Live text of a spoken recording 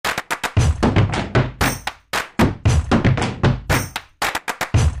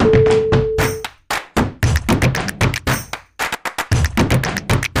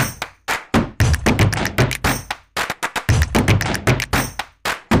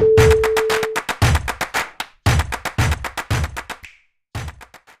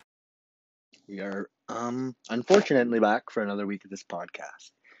We are unfortunately back for another week of this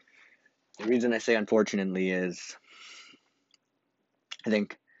podcast. The reason I say unfortunately is I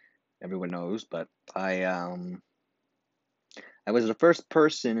think everyone knows, but I was the first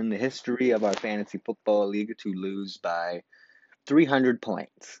person in the history of our fantasy football league to lose by 300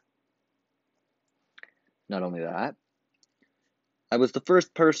 points. Not only that, I was the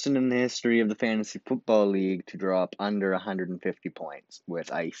first person in the history of the fantasy football league to drop under 150 points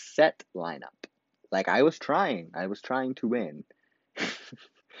with a set lineup. Like I was trying to win.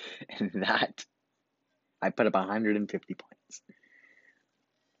 And that I put up 150 points.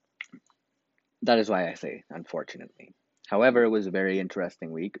 That is why I say unfortunately. However, it was a very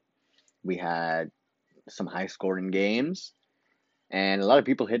interesting week. We had some high scoring games and a lot of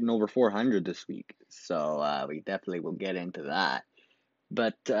people hitting over 400 this week. So we definitely will get into that.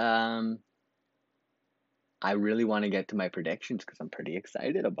 But I really want to get to my predictions because I'm pretty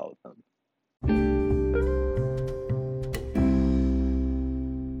excited about them.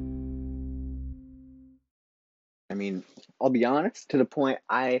 I mean, I'll be honest, to the point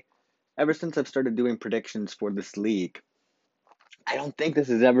ever since I've started doing predictions for this league, I don't think this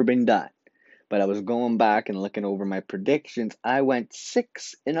has ever been done. But I was going back and looking over my predictions. I went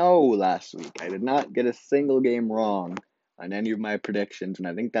 6-0 last week. I did not get a single game wrong on any of my predictions, and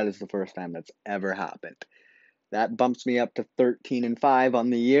I think that is the first time that's ever happened. That bumps me up to 13-5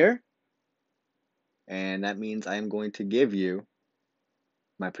 on the year, and that means I am going to give you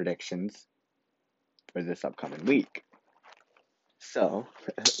my predictions for this upcoming week. So,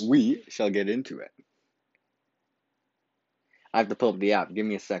 we shall get into it. I have to pull up the app. Give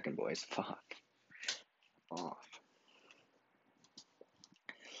me a second, boys. Fuck off.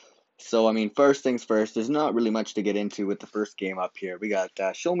 So, I mean, first things first, there's not really much to get into with the first game up here. We got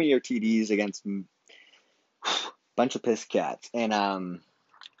show me your TDs against bunch of piss cats. And I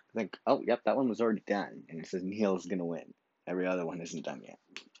think, oh, yep, that one was already done. And it says Neil's going to win. Every other one isn't done yet.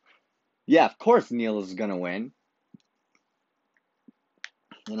 Yeah, of course Neil is going to win.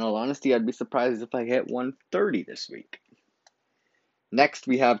 In all honesty, I'd be surprised if I hit 130 this week. Next,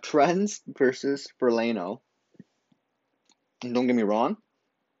 we have Trends versus Ferlano. And don't get me wrong,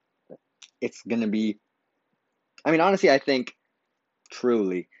 it's going to be, I mean, honestly, I think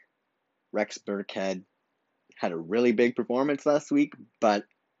truly Rex Burkhead had a really big performance last week, but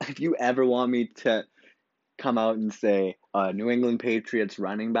if you ever want me to come out and say New England Patriots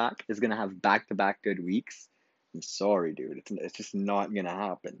running back is going to have back-to-back good weeks, I'm sorry, dude. It's just not going to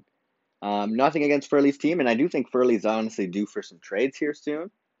happen. Nothing against Furley's team, and I do think Furley's honestly due for some trades here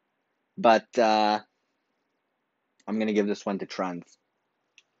soon, but I'm going to give this one to Trends.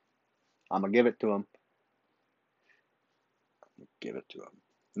 I'm going to give it to him.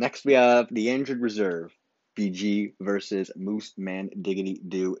 Next, we have the injured reserve. BG versus Moose Man Diggity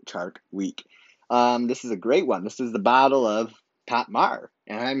Do Chark Week. This is a great one. This is the battle of Pat Maher.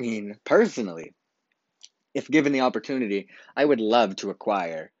 And I mean, personally, if given the opportunity, I would love to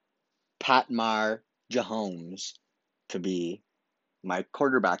acquire Pat Maher Mahomes to be my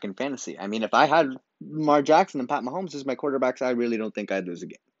quarterback in fantasy. I mean, if I had Lamar Jackson and Pat Mahomes as my quarterbacks, I really don't think I'd lose a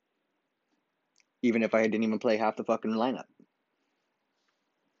game. Even if I didn't even play half the fucking lineup.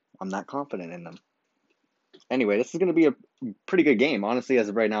 I'm not confident in them. Anyway, this is going to be a pretty good game. Honestly, as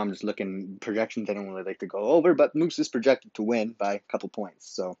of right now, I'm just looking projections I don't really like to go over, but Moose is projected to win by a couple points.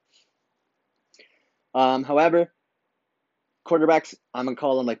 So, however, quarterbacks, I'm going to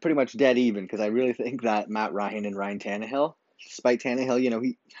call them like pretty much dead even because I really think that Matt Ryan and Ryan Tannehill, despite Tannehill,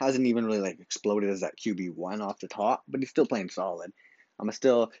 he hasn't even really like exploded as that QB1 off the top, but he's still playing solid.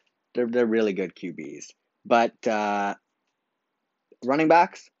 They're really good QBs. But running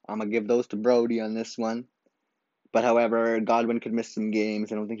backs, I'm going to give those to Brody on this one. But however, Godwin could miss some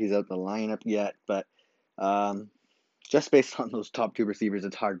games. I don't think he's out the lineup yet. But just based on those top two receivers,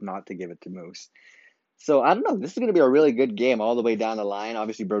 it's hard not to give it to Moose. So I don't know. This is going to be a really good game all the way down the line.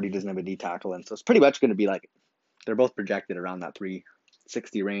 Obviously, Brody doesn't have a D tackle, and so it's pretty much going to be like they're both projected around that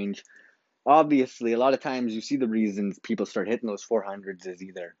 360 range. Obviously, a lot of times you see the reasons people start hitting those 400s is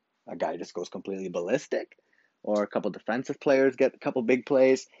either a guy just goes completely ballistic, or a couple defensive players get a couple big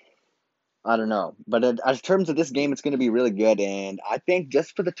plays. I don't know. But in terms of this game, it's going to be really good. And I think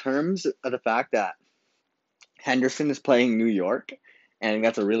just for the terms of the fact that Henderson is playing New York, and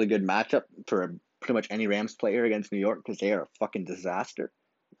that's a really good matchup for pretty much any Rams player against New York because they are a fucking disaster.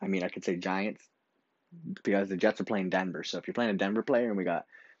 I mean, I could say Giants because the Jets are playing Denver. So if you're playing a Denver player and we got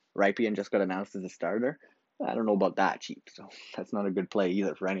Ripien just got announced as a starter, I don't know about that, cheap. So that's not a good play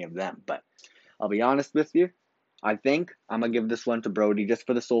either for any of them. But I'll be honest with you. I think I'm going to give this one to Brody just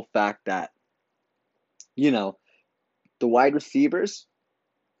for the sole fact that, the wide receivers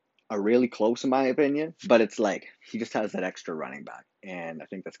are really close in my opinion, but it's like he just has that extra running back, and I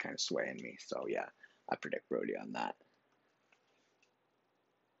think that's kind of swaying me. So yeah, I predict Brody on that.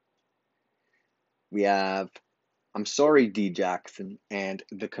 We have I'm sorry, D Jackson and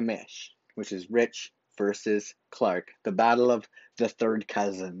the Commish, which is Rich versus Clark, the battle of the third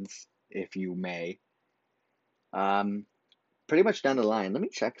cousins, if you may. Um, Pretty much down the line. Let me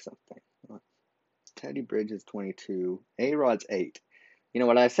check something. Teddy Bridges 22, A Rod's 8. You know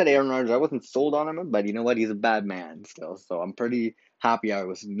what? I said Aaron Rodgers. I wasn't sold on him, but you know what? He's a bad man still. So I'm pretty happy. I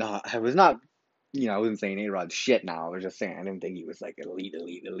was not. I wasn't saying A Rod's shit. Now I was just saying I didn't think he was like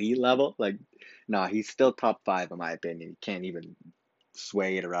elite level. Like, no, he's still top five in my opinion. You can't even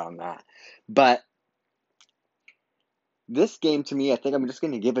sway it around that. But this game to me, I think I'm just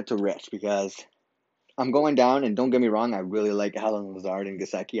gonna give it to Rich because I'm going down. And don't get me wrong, I really like Allen Lazard and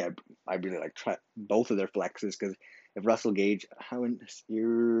Gesicki. I really like both of their flexes because if Russell Gage, how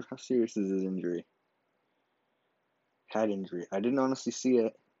serious is his injury? Head injury. I didn't honestly see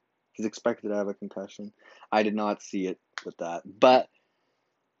it. He's expected to have a concussion. I did not see it with that. But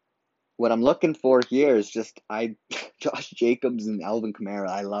what I'm looking for here is just Josh Jacobs and Alvin Kamara.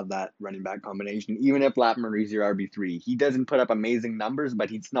 I love that running back combination. Even if Lattimore is your RB3, he doesn't put up amazing numbers, but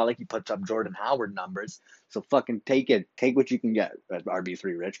it's not like he puts up Jordan Howard numbers. So fucking take it. Take what you can get at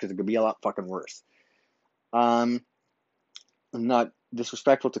RB3, Rich, because it could be a lot fucking worse. I'm not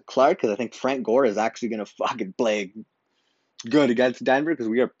disrespectful to Clark because I think Frank Gore is actually gonna fucking play good against Denver because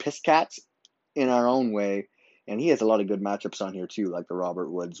we are piss cats in our own way, and he has a lot of good matchups on here too, like the Robert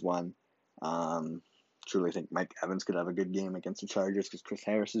Woods one. Truly think Mike Evans could have a good game against the Chargers because Chris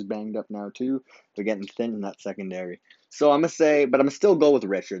Harris is banged up now too. They're getting thin in that secondary. So I'm gonna say, but I'm gonna still go with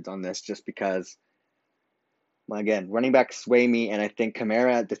Richards on this just because, well, again, running back sway me, and I think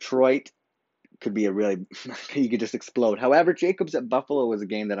Kamara at Detroit could be a really he could just explode. However, Jacobs at Buffalo was a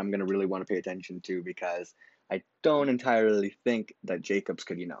game that I'm gonna really want to pay attention to because I don't entirely think that Jacobs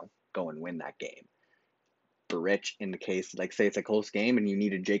could, go and win that game. For Rich, in the case, like say it's a close game and you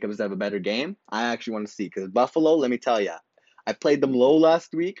needed Jacobs to have a better game, I actually want to see because Buffalo, let me tell you, I played them low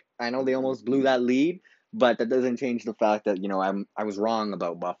last week. I know they almost blew that lead, but that doesn't change the fact that I was wrong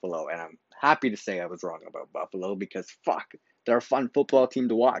about Buffalo, and I'm happy to say I was wrong about Buffalo because fuck, they're a fun football team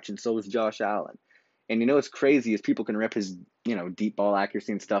to watch, and so is Josh Allen. And what's crazy is people can rip his deep ball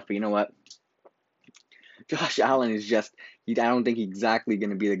accuracy and stuff, but you know what? Josh Allen is just I don't think he's exactly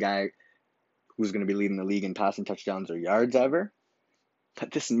going to be the guy who's going to be leading the league in passing touchdowns or yards ever.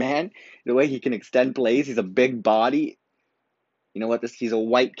 But this man, the way he can extend plays, he's a big body. You know what? He's a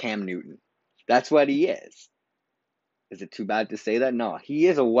white Cam Newton. That's what he is. Is it too bad to say that? No, he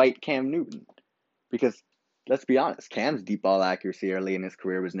is a white Cam Newton. Because let's be honest, Cam's deep ball accuracy early in his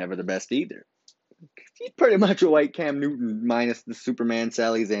career was never the best either. He's pretty much a white Cam Newton minus the Superman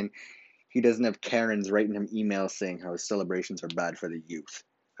sallies, and he doesn't have Karens writing him emails saying how his celebrations are bad for the youth.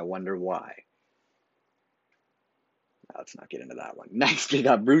 I wonder why. Let's not get into that one. Next, we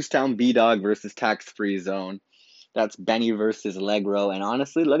got Brucetown B-Dog versus Tax Free Zone. That's Benny versus Legro. And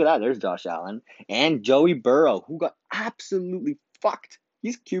honestly, look at that. There's Josh Allen. And Joey Burrow, who got absolutely fucked.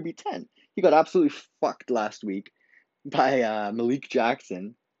 He's QB10. He got absolutely fucked last week by Malik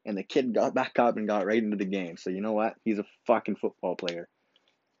Jackson. And the kid got back up and got right into the game. So you know what? He's a fucking football player.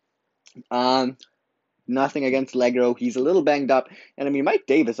 Nothing against Legro. He's a little banged up. And I mean, Mike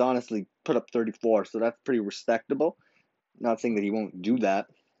Davis honestly put up 34. So that's pretty respectable. Not saying that he won't do that.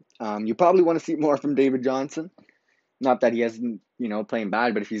 You probably want to see more from David Johnson. Not that he hasn't, playing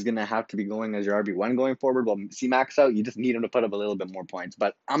bad, but if he's going to have to be going as your RB1 going forward, well, see Max out, you just need him to put up a little bit more points.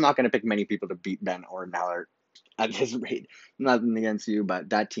 But I'm not going to pick many people to beat Ben or Nallert at this rate. Nothing against you,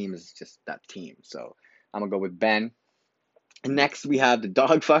 but that team is just that team. So I'm going to go with Ben. And next we have the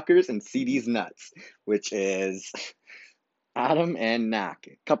Dog Fuckers and CD's Nuts, which is Adam and Knack.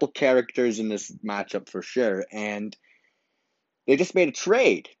 A couple characters in this matchup for sure. And they just made a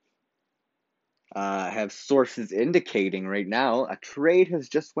trade. Have sources indicating right now a trade has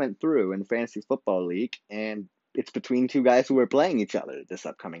just went through in the Fantasy Football League, and it's between two guys who are playing each other this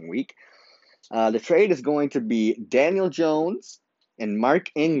upcoming week. The trade is going to be Daniel Jones and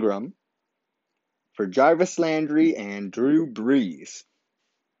Mark Ingram for Jarvis Landry and Drew Brees.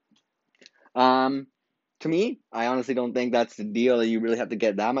 To me, I honestly don't think that's the deal that you really have to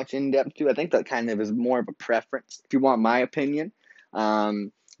get that much in depth to. I think that kind of is more of a preference, if you want my opinion.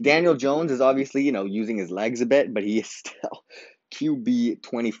 Daniel Jones is obviously, using his legs a bit, but he is still QB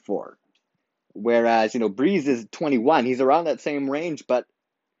 24. Whereas, Brees is 21. He's around that same range, but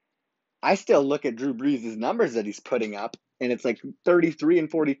I still look at Drew Brees' numbers that he's putting up, and it's like 33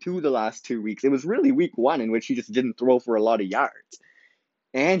 and 42 the last 2 weeks. It was really week one in which he just didn't throw for a lot of yards.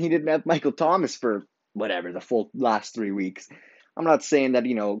 And he didn't have Michael Thomas for whatever, the full last 3 weeks. I'm not saying that,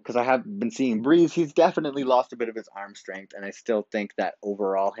 because I have been seeing Breeze, he's definitely lost a bit of his arm strength. And I still think that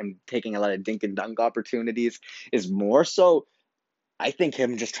overall, him taking a lot of dink and dunk opportunities is more so. I think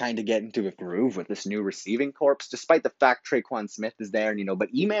him just trying to get into a groove with this new receiving corps, despite the fact Traquan Smith is there,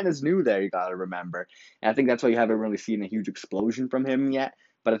 but E-Man is new there, you got to remember. And I think that's why you haven't really seen a huge explosion from him yet.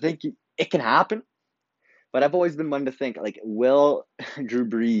 But I think it can happen. But I've always been one to think, like, will Drew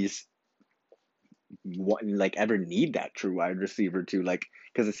Brees ever need that true wide receiver to, like,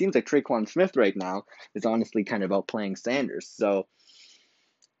 because it seems like Traquan Smith right now is honestly kind of outplaying Sanders. So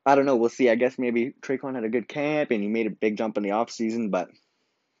I don't know. We'll see. I guess maybe Traquan had a good camp and he made a big jump in the offseason, but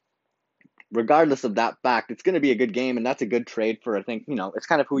regardless of that fact, it's going to be a good game, and that's a good trade for, I think, it's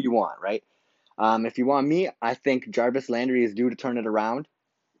kind of who you want, right? If you want me, I think Jarvis Landry is due to turn it around.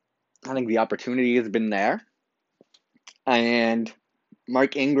 I think the opportunity has been there. And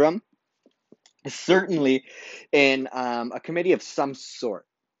Mark Ingram is certainly in a committee of some sort,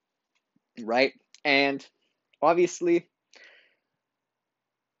 right? And obviously,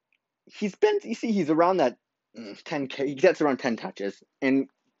 he's around that 10, he gets around 10 touches. And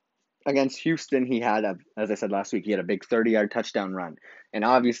against Houston, as I said last week, he had a big 30-yard touchdown run. And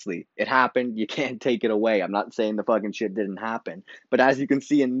obviously, it happened. You can't take it away. I'm not saying the fucking shit didn't happen. But as you can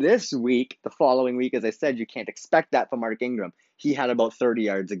see in this week, the following week, as I said, you can't expect that from Mark Ingram. He had about 30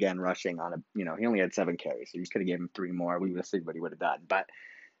 yards again rushing on he only had 7 carries. So you could have given him 3 more. We would have seen what he would have done. But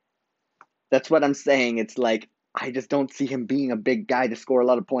that's what I'm saying. It's like, I just don't see him being a big guy to score a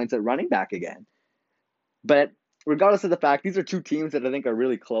lot of points at running back again. But regardless of the fact, these are two teams that I think are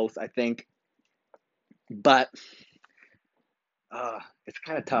really close, I think. But it's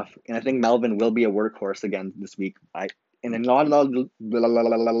kind of tough. And I think Melvin will be a workhorse again this week. I'm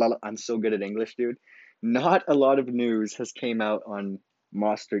so good at English, dude. Not a lot of news has came out on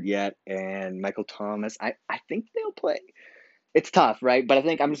Mostert yet and Michael Thomas. I think they'll play. It's tough, right? But I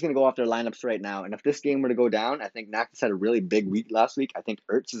think I'm just going to go off their lineups right now. And if this game were to go down, I think Nactus had a really big week last week. I think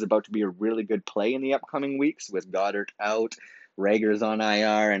Ertz is about to be a really good play in the upcoming weeks with Goddard out, Rager's on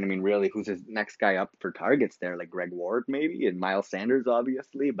IR, and I mean, really, who's his next guy up for targets there? Like Greg Ward, maybe, and Miles Sanders,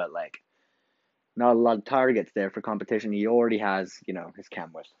 obviously, but like not a lot of targets there for competition. He already has, his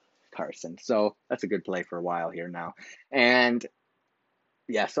chem with Carson. So that's a good play for a while here now. And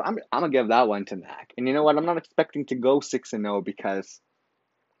yeah, so I'm gonna give that one to Mac. And you know what? I'm not expecting to go 6-0 because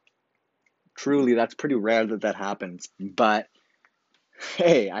truly that's pretty rare that happens. But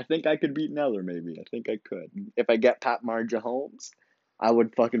hey, I think I could beat Neller maybe. I think I could. If I get Pat Mahomes, I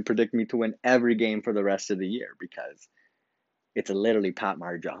would fucking predict me to win every game for the rest of the year because it's literally Pat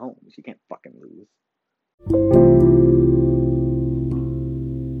Mahomes. You can't fucking lose.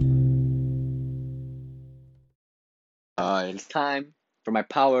 It's time for my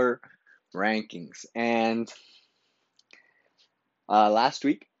power rankings. And last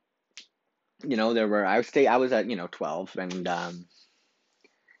week, I was at 12, and I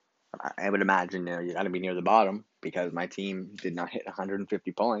would imagine you got to be near the bottom because my team did not hit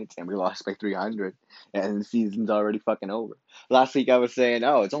 150 points and we lost by 300 and the season's already fucking over. Last week I was saying,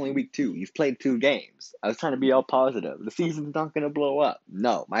 oh, it's only week 2. You've played 2 games. I was trying to be all positive. The season's not going to blow up.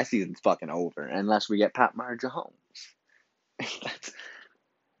 No, my season's fucking over unless we get Pat Mahomes.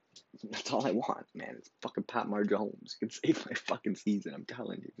 That's all I want, man. It's fucking Pat Mahomes. You can save my fucking season. I'm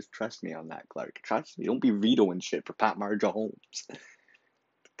telling you. Just trust me on that, Clark. Trust me. Don't be vetoing shit for Pat Mahomes.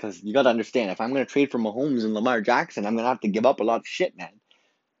 Because you got to understand, if I'm going to trade for Mahomes and Lamar Jackson, I'm going to have to give up a lot of shit, man.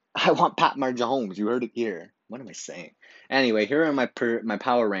 I want Pat Mahomes. You heard it here. What am I saying? Anyway, here are my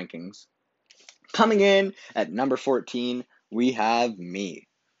power rankings. Coming in at number 14, we have me.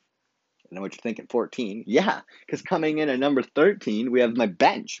 I know what you're thinking, 14. Yeah, because coming in at number 13, we have my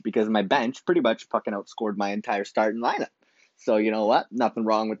bench, because my bench pretty much fucking outscored my entire starting lineup. So you know what? Nothing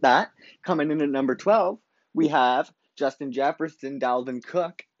wrong with that. Coming in at number 12, we have Justin Jefferson, Dalvin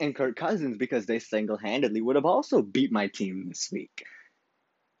Cook, and Kirk Cousins, because they single-handedly would have also beat my team this week.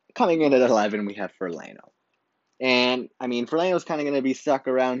 Coming in at 11, we have Furlano. And, I mean, Furlano's kind of going to be stuck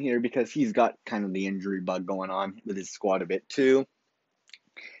around here because he's got kind of the injury bug going on with his squad a bit too.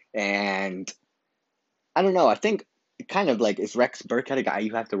 And I don't know. I think kind of like, is Rex Burkhead a guy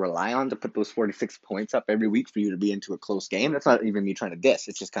you have to rely on to put those 46 points up every week for you to be into a close game? That's not even me trying to diss.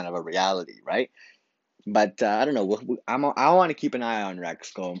 It's just kind of a reality, right? But I don't know. I want to keep an eye on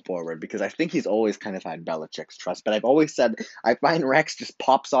Rex going forward because I think he's always kind of had Belichick's trust. But I've always said I find Rex just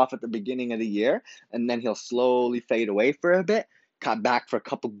pops off at the beginning of the year and then he'll slowly fade away for a bit, cut back for a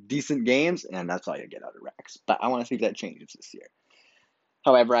couple decent games, and that's all you get out of Rex. But I want to see if that changes this year.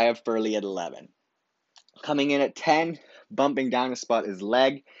 However, I have Furley at 11. Coming in at 10, bumping down a spot is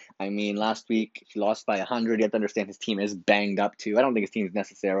Leg. I mean, last week he lost by 100. You have to understand his team is banged up too. I don't think his team is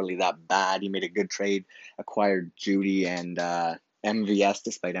necessarily that bad. He made a good trade, acquired Judy and MVS,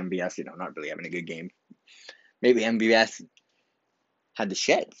 despite MVS, not really having a good game. Maybe MVS had the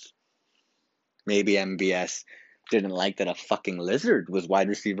shits. Maybe MVS didn't like that a fucking lizard was wide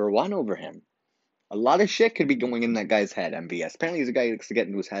receiver 1 over him. A lot of shit could be going in that guy's head, MVS. Apparently he's a guy who likes to get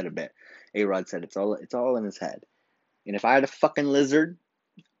into his head a bit. A-Rod said it's all in his head. And if I had a fucking lizard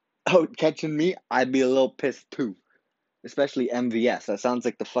out catching me, I'd be a little pissed too. Especially MVS. That sounds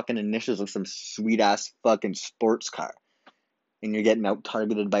like the fucking initials of some sweet ass fucking sports car. And you're getting out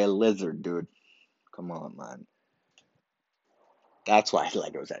targeted by a lizard, dude. Come on, man. That's why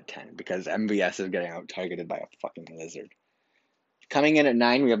Lego's at 10, because MVS is getting out targeted by a fucking lizard. Coming in at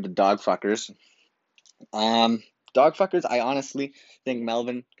 9, we have the dog fuckers. Dog fuckers, I honestly think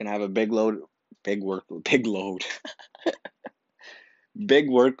Melvin can have a big load, big load, big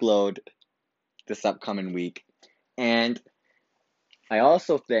workload this upcoming week. And I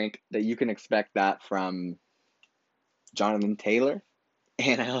also think that you can expect that from Jonathan Taylor.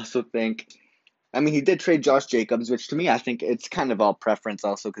 And I also think, he did trade Josh Jacobs, which to me, I think it's kind of all preference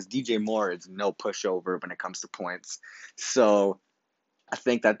also, because DJ Moore is no pushover when it comes to points. So I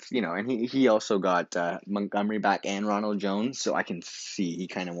think that's, and he also got Montgomery back and Ronald Jones, so I can see he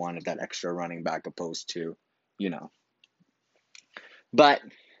kind of wanted that extra running back opposed to, But,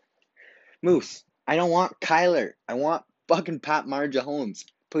 Moose, I don't want Kyler. I want fucking Pat Mahomes.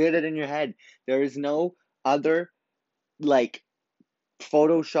 Put it in your head. There is no other,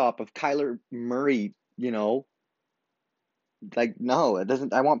 Photoshop of Kyler Murray, no, it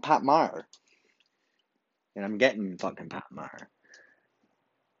doesn't. I want Pat Maher. And I'm getting fucking Pat Maher.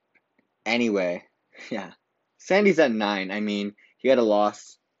 Anyway, yeah. Sandy's at 9. He had a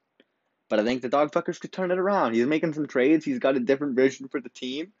loss, but I think the dog fuckers could turn it around. He's making some trades. He's got a different vision for the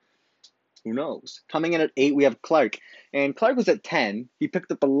team. Who knows? Coming in at 8, we have Clark. And Clark was at 10. He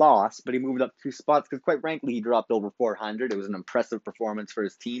picked up a loss, but he moved up 2 spots because, quite frankly, he dropped over 400. It was an impressive performance for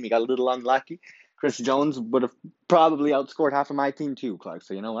his team. He got a little unlucky. Chris Jones would have probably outscored half of my team too, Clark.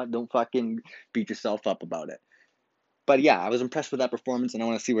 So you know what? Don't fucking beat yourself up about it. But yeah, I was impressed with that performance, and I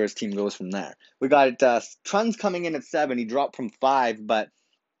want to see where his team goes from there. We got Trunz coming in at 7. He dropped from 5, but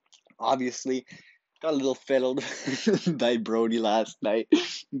obviously got a little fiddled by Brody last night.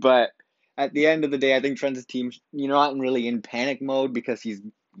 But at the end of the day, I think Trent's team, not really in panic mode because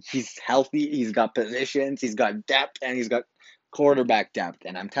he's healthy, he's got positions, he's got depth, and he's got quarterback depth.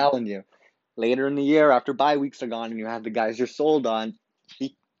 And I'm telling you, later in the year, after bye weeks are gone and you have the guys you're sold on,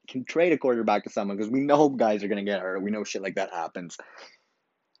 he can trade a quarterback to someone because we know guys are going to get hurt. We know shit like that happens.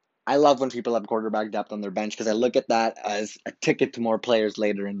 I love when people have quarterback depth on their bench because I look at that as a ticket to more players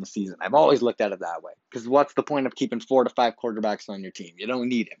later in the season. I've always looked at it that way because what's the point of keeping 4 to 5 quarterbacks on your team? You don't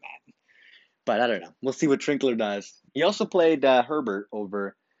need it, man. But I don't know. We'll see what Trinkler does. He also played Herbert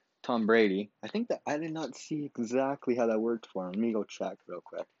over Tom Brady. I think that I did not see exactly how that worked for him. Let me go check real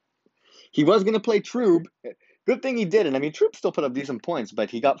quick. He was going to play Trube. Good thing he didn't. Trube still put up decent points, but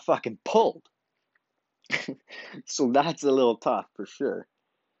he got fucking pulled. So that's a little tough for sure.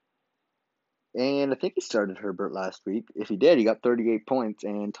 And I think he started Herbert last week. If he did, he got 38 points,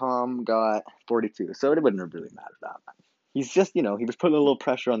 and Tom got 42. So it wouldn't have really mattered that much. He's just, he was putting a little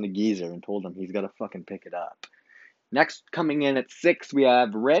pressure on the geezer and told him he's got to fucking pick it up. Next, coming in at 6, we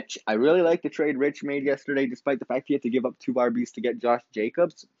have Rich. I really like the trade Rich made yesterday, despite the fact he had to give up 2 RBs to get Josh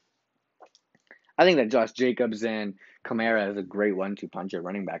Jacobs. I think that Josh Jacobs and Kamara is a great 1-2 punch at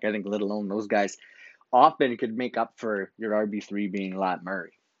running back. I think, let alone those guys, often could make up for your RB3 being Lat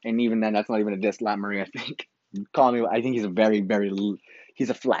Murray. And even then, that's not even a diss. Lat Murray, I think. I think he's a very, very. He's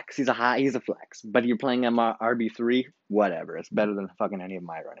a flex. He's a flex. But you're playing him RB3, whatever. It's better than fucking any of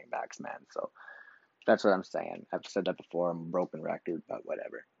my running backs, man. So that's what I'm saying. I've said that before. I'm a broken record, but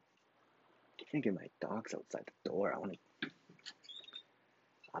whatever. I think my dog's outside the door.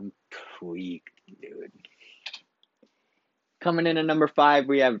 I'm tweaked, dude. Coming in at number 5,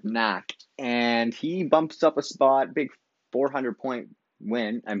 we have Knack. And he bumps up a spot. Big 400-point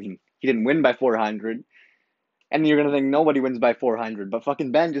win. He didn't win by 400. And you're going to think nobody wins by 400. But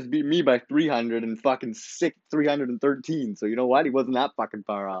fucking Ben just beat me by 300 and fucking 313. So you know what? He wasn't that fucking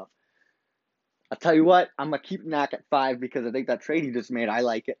far off. I'll tell you what. I'm going to keep Knack at 5 because I think that trade he just made, I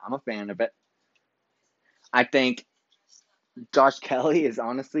like it. I'm a fan of it. I think Josh Kelly is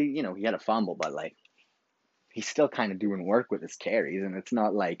honestly, he had a fumble, but he's still kind of doing work with his carries. And it's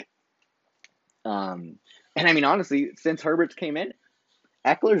not like, and honestly, since Herbert came in,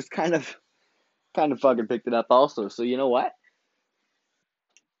 Eckler's kind of fucking picked it up also. So you know what?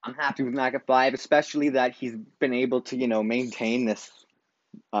 I'm happy with Mac at 5, especially that he's been able to, maintain this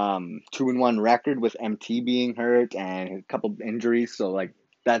 2-1 record with MT being hurt and a couple injuries. So like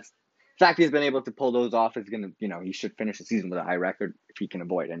that's the fact he's been able to pull those off is gonna, he should finish the season with a high record if he can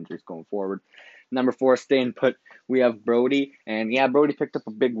avoid injuries going forward. Number 4, staying put, we have Brody, and yeah, Brody picked up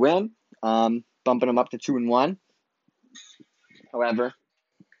a big win, bumping him up to 2-1. However,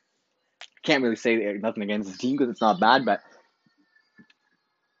 can't really say nothing against his team because it's not bad, but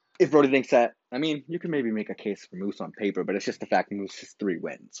if Brody thinks that, I mean, you can maybe make a case for Moose on paper, but it's just the fact Moose has 3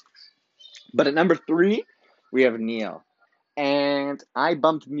 wins. But at number 3, we have Neil. And I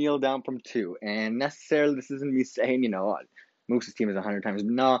bumped Neil down from 2. And necessarily, this isn't me saying, Moose's team is 100 times.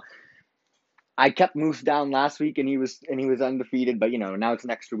 No, I kept Moose down last week, and he was undefeated. But now it's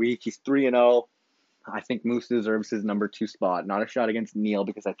an extra week. He's 3-0. I think Moose deserves his number 2 spot. Not a shot against Neil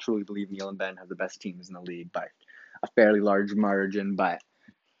because I truly believe Neil and Ben have the best teams in the league by a fairly large margin. But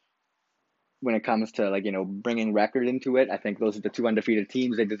when it comes to bringing record into it, I think those are the 2 undefeated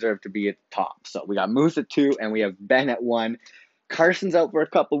teams. They deserve to be at the top. So we got Moose at 2, and we have Ben at 1. Carson's out for a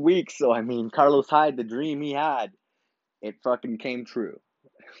couple weeks, so I mean, Carlos Hyde, the dream he had, it fucking came true.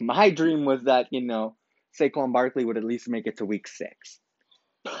 My dream was that Saquon Barkley would at least make it to week 6,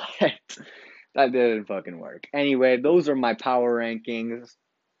 but that didn't fucking work. Anyway, those are my power rankings.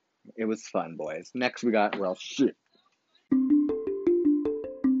 It was fun, boys. Next we got shit.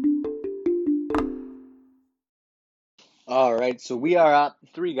 All right, so we are up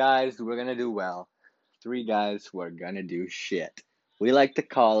 3 guys who are gonna do well. 3 guys who are gonna do shit. We like to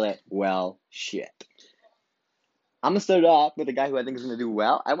call it shit. I'm gonna start off with a guy who I think is gonna do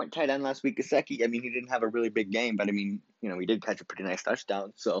well. I went tight end last week, Gesicki. I mean, he didn't have a really big game, but I mean, he did catch a pretty nice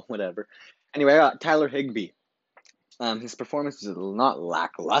touchdown, so whatever. Anyway, I got Tyler Higbee. His performance was not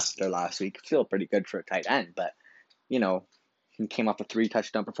lackluster last week. Still pretty good for a tight end, but he came off a 3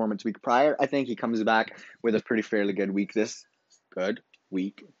 touchdown performance week prior. I think he comes back with a pretty fairly good week this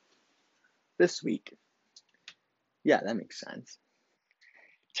week. Yeah, that makes sense.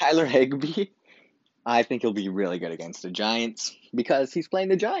 Tyler Higbee, I think he'll be really good against the Giants because he's playing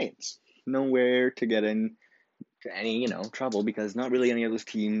the Giants. Nowhere to get into any, trouble because not really any of those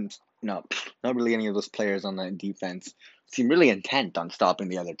teams, no, not really any of those players on the defense seem really intent on stopping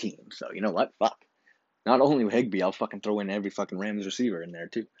the other team. So, you know what? Fuck. Not only with Higbee, I'll fucking throw in every fucking Rams receiver in there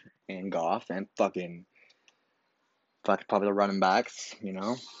too. And Goff and fucking probably the running backs,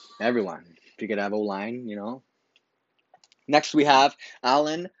 everyone. If you could have O-line, Next we have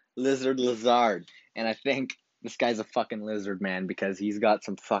Alan Lizard Lazard. And I think this guy's a fucking lizard, man, because he's got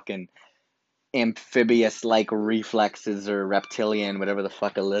some fucking amphibious-like reflexes or reptilian, whatever the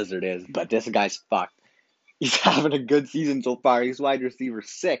fuck a lizard is. But this guy's fucked. He's having a good season so far. He's wide receiver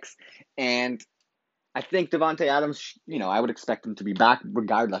 6. And I think Davante Adams, I would expect him to be back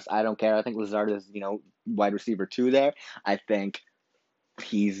regardless. I don't care. I think Lazard is, wide receiver 2 there. I think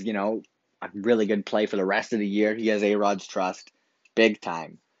he's, a really good play for the rest of the year. He has A-Rod's trust big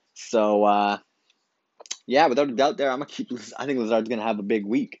time. So, yeah, without a doubt there, I think Lazard's going to have a big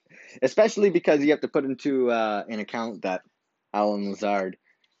week, especially because you have to put into an account that Alan Lazard,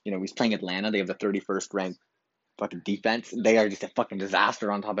 he's playing Atlanta. They have the 31st ranked fucking defense. They are just a fucking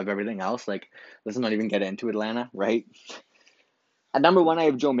disaster on top of everything else. Like, let's not even get into Atlanta, right? At number 1, I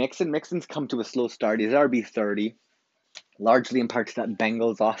have Joe Mixon. Mixon's come to a slow start. He's RB30, largely in part to that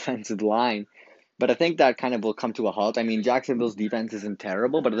Bengals offensive line. But I think that kind of will come to a halt. I mean, Jacksonville's defense isn't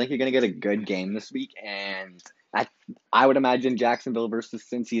terrible, but I think you're going to get a good game this week. And I would imagine Jacksonville versus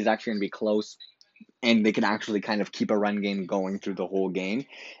Cincy is actually going to be close. And they can actually kind of keep a run game going through the whole game.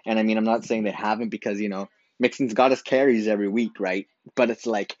 And I mean, I'm not saying they haven't because, Mixon's got his carries every week, right? But it's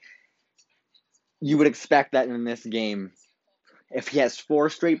like, you would expect that in this game. If he has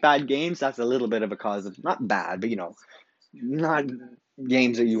 4 straight bad games, that's a little bit of a cause of, not bad, but, not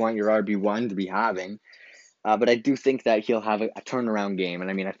games that you want your RB1 to be having. But I do think that he'll have a turnaround game.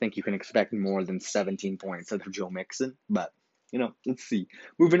 And I mean, I think you can expect more than 17 points out of Joe Mixon. But, let's see.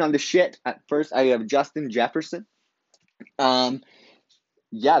 Moving on to shit. At first, I have Justin Jefferson.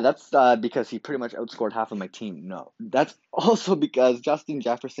 Yeah, that's because he pretty much outscored half of my team. No, that's also because Justin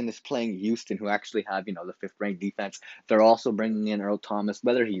Jefferson is playing Houston, who actually have, the 5th ranked defense. They're also bringing in Earl Thomas.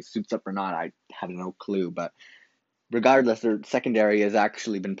 Whether he suits up or not, I have no clue. But regardless, their secondary has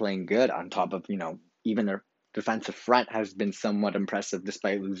actually been playing good on top of, even their defensive front has been somewhat impressive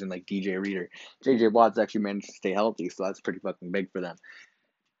despite losing like DJ Reader. JJ Watt's actually managed to stay healthy, so that's pretty fucking big for them.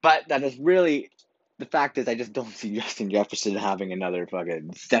 But that is really, the fact is I just don't see Justin Jefferson having another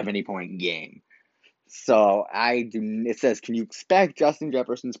fucking 70-point game. So it says, can you expect Justin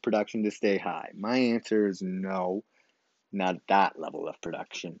Jefferson's production to stay high? My answer is no. not that level of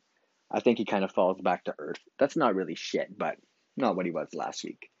production. I think he kind of falls back to earth. That's not really shit, but not what he was last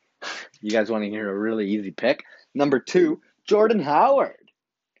week. You guys want to hear a really easy pick? Number 2, Jordan Howard.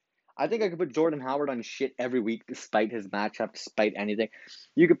 I think I could put Jordan Howard on shit every week despite his matchup, despite anything.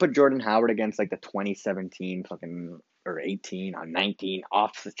 You could put Jordan Howard against like the 2017 fucking or 18 or 19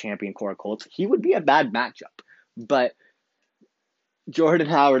 off the champion core Colts. He would be a bad matchup. But Jordan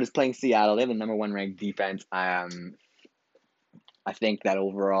Howard is playing Seattle. They have the number 1 ranked defense. I think that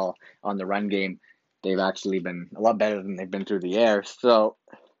overall on the run game, they've actually been a lot better than they've been through the air. So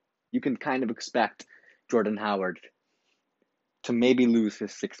you can kind of expect Jordan Howard to maybe lose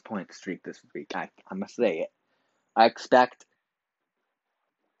his 6-point streak this week. I must say it. I expect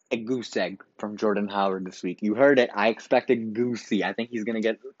a goose egg from Jordan Howard this week. You heard it. I expect a goosey. I think he's going to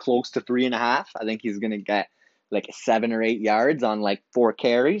get close to 3.5. I think he's going to get like 7 or 8 yards on like 4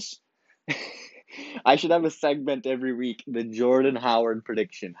 carries. I should have a segment every week, the Jordan Howard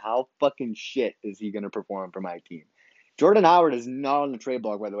prediction. How fucking shit is he going to perform for my team? Jordan Howard is not on the trade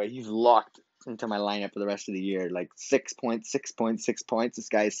block, by the way. He's locked into my lineup for the rest of the year. Like 6 points, 6 points, 6 points. This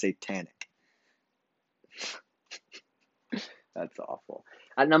guy is satanic. That's awful.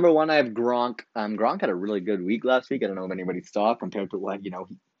 At number 1, I have Gronk. Gronk had a really good week last week. I don't know if anybody saw compared to what, he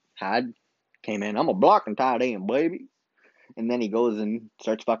had. Came in, I'm a blocking tight end, baby. And then he goes and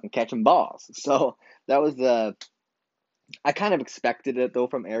starts fucking catching balls. So that was I kind of expected it, though,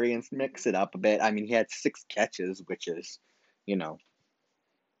 from Arians to mix it up a bit. I mean, he had 6 catches, which is,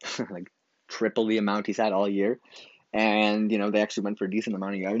 like triple the amount he's had all year. And, they actually went for a decent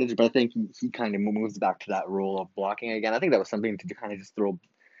amount of yardage. But I think he kind of moves back to that role of blocking again. I think that was something to kind of just throw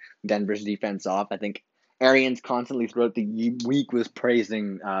Denver's defense off. I think Arians constantly throughout the week was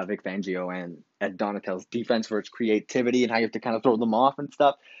praising Vic Fangio and Ed Donatel's defense for its creativity and how you have to kind of throw them off and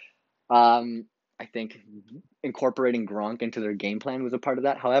stuff. I think incorporating Gronk into their game plan was a part of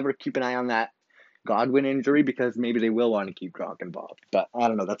that. However, keep an eye on that Godwin injury because maybe they will want to keep Gronk involved. But I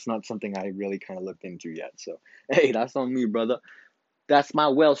don't know. That's not something I really kind of looked into yet. So, hey, that's on me, brother. That's my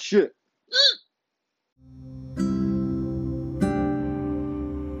well shit.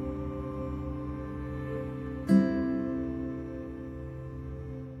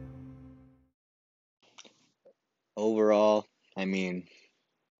 Overall, I mean,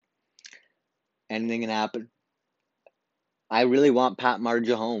 anything can happen. I really want Pat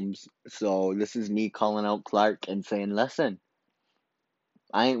Mahomes, so this is me calling out Clark and saying, listen,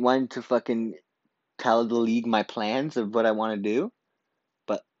 I ain't one to fucking tell the league my plans of what I want to do,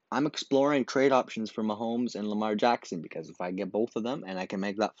 but I'm exploring trade options for Mahomes and Lamar Jackson because if I get both of them and I can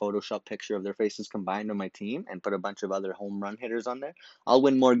make that Photoshop picture of their faces combined on my team and put a bunch of other home run hitters on there, I'll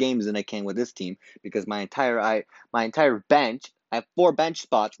win more games than I can with this team because my entire bench, I have 4 bench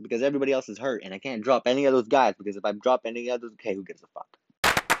spots because everybody else is hurt and I can't drop any of those guys because if I drop any of those, okay, who gives a fuck?